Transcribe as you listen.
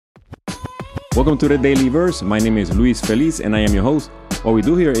Welcome to the Daily Verse. My name is Luis Feliz and I am your host. What we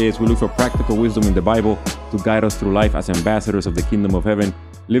do here is we look for practical wisdom in the Bible to guide us through life as ambassadors of the kingdom of heaven,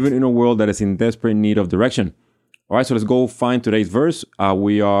 living in a world that is in desperate need of direction. All right, so let's go find today's verse.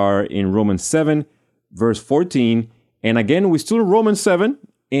 We are in Romans 7, verse 14. And again, we're still in Romans 7.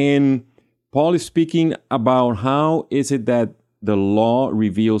 And Paul is speaking about how is it that the law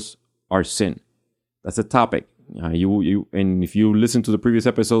reveals our sin. That's the topic. And if you listen to the previous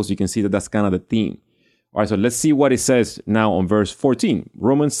episodes, you can see that that's kind of the theme. All right, so let's see what it says now on verse 14.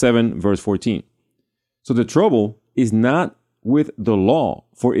 Romans 7, verse 14. So the trouble is not with the law,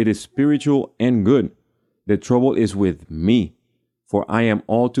 for it is spiritual and good. The trouble is with me, for I am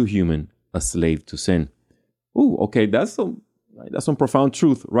all too human, a slave to sin. Ooh, okay, that's some profound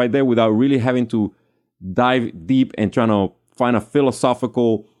truth right there without really having to dive deep and trying to find a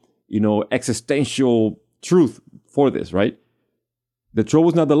philosophical, existential truth for this, right? The trouble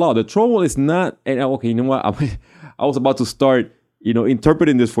is not the law. The trouble is not, and okay, you know what? I was about to start,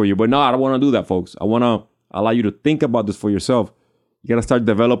 interpreting this for you, but no, I don't want to do that, folks. I want to allow you to think about this for yourself. You got to start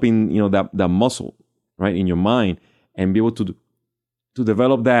developing, that muscle, right, in your mind and be able to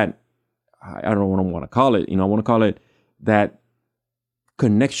develop that, I don't know what I want to call it. I want to call it that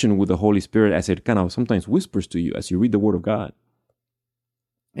connection with the Holy Spirit as it kind of sometimes whispers to you as you read the Word of God.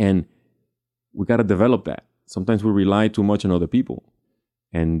 And we got to develop that. Sometimes we rely too much on other people.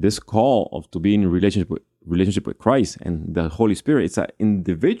 And this call to be in relationship with Christ and the Holy Spirit, it's an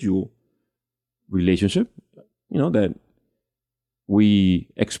individual relationship, that we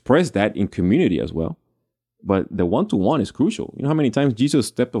express that in community as well. But the one-to-one is crucial. You know how many times Jesus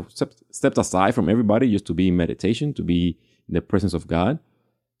stepped aside from everybody just to be in meditation, to be in the presence of God?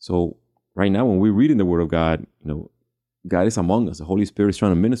 So right now, when we read in the Word of God, God is among us. The Holy Spirit is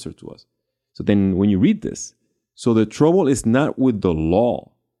trying to minister to us. So then when you read this, so the trouble is not with the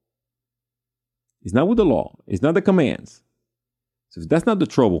law. It's not with the law. It's not the commands. So that's not the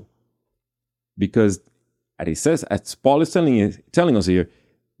trouble. Because as it says, as Paul is telling us here,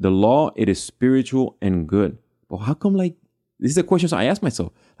 the law, it is spiritual and good. But how come, this is the question I ask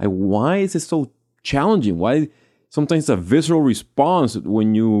myself. Why is it so challenging? Why sometimes it's a visceral response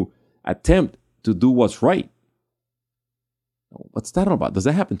when you attempt to do what's right? What's that all about? Does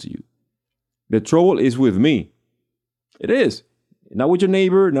that happen to you? The trouble is with me. It is. Not with your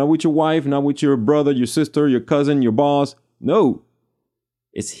neighbor, not with your wife, not with your brother, your sister, your cousin, your boss. No.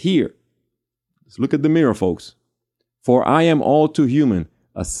 It's here. Let's look at the mirror, folks. For I am all too human,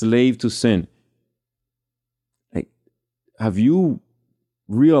 a slave to sin. Have you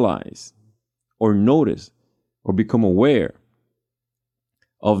realized or noticed or become aware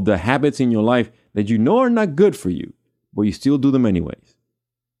of the habits in your life that you know are not good for you, but you still do them anyways?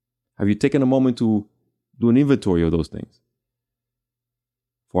 Have you taken a moment to do an inventory of those things?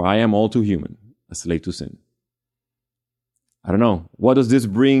 For I am all too human, a slave to sin. I don't know. What does this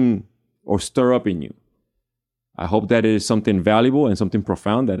bring or stir up in you? I hope that it is something valuable and something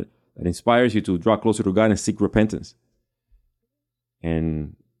profound that inspires you to draw closer to God and seek repentance.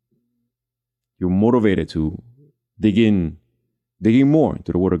 And you're motivated to digging more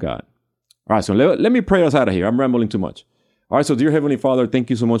into the Word of God. All right, so let me pray us out of here. I'm rambling too much. All right, so dear Heavenly Father, thank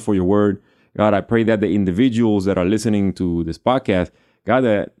you so much for your Word. God, I pray that the individuals that are listening to this podcast, God,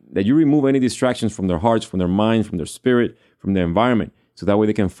 that you remove any distractions from their hearts, from their minds, from their spirit, from their environment, so that way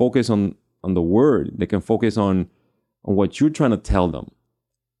they can focus on the Word. They can focus on what you're trying to tell them.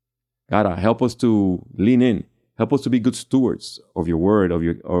 God, help us to lean in. Help us to be good stewards of your Word,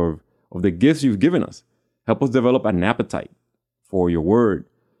 of the gifts you've given us. Help us develop an appetite for your Word,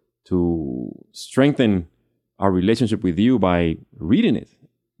 to strengthen our relationship with you by reading it,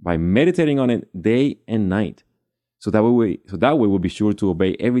 by meditating on it day and night. So that way we'll be sure to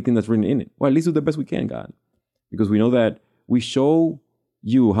obey everything that's written in it. Or at least do the best we can, God. Because we know that we show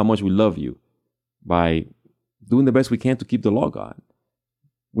you how much we love you by doing the best we can to keep the law, God.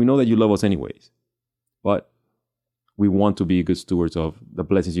 We know that you love us anyways. But we want to be good stewards of the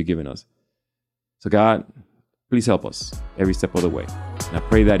blessings you've given us. So God, please help us every step of the way. And I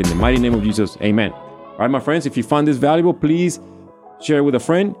pray that in the mighty name of Jesus, amen. All right, my friends, if you found this valuable, please share it with a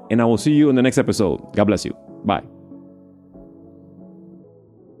friend, and I will see you in the next episode. God bless you. Bye.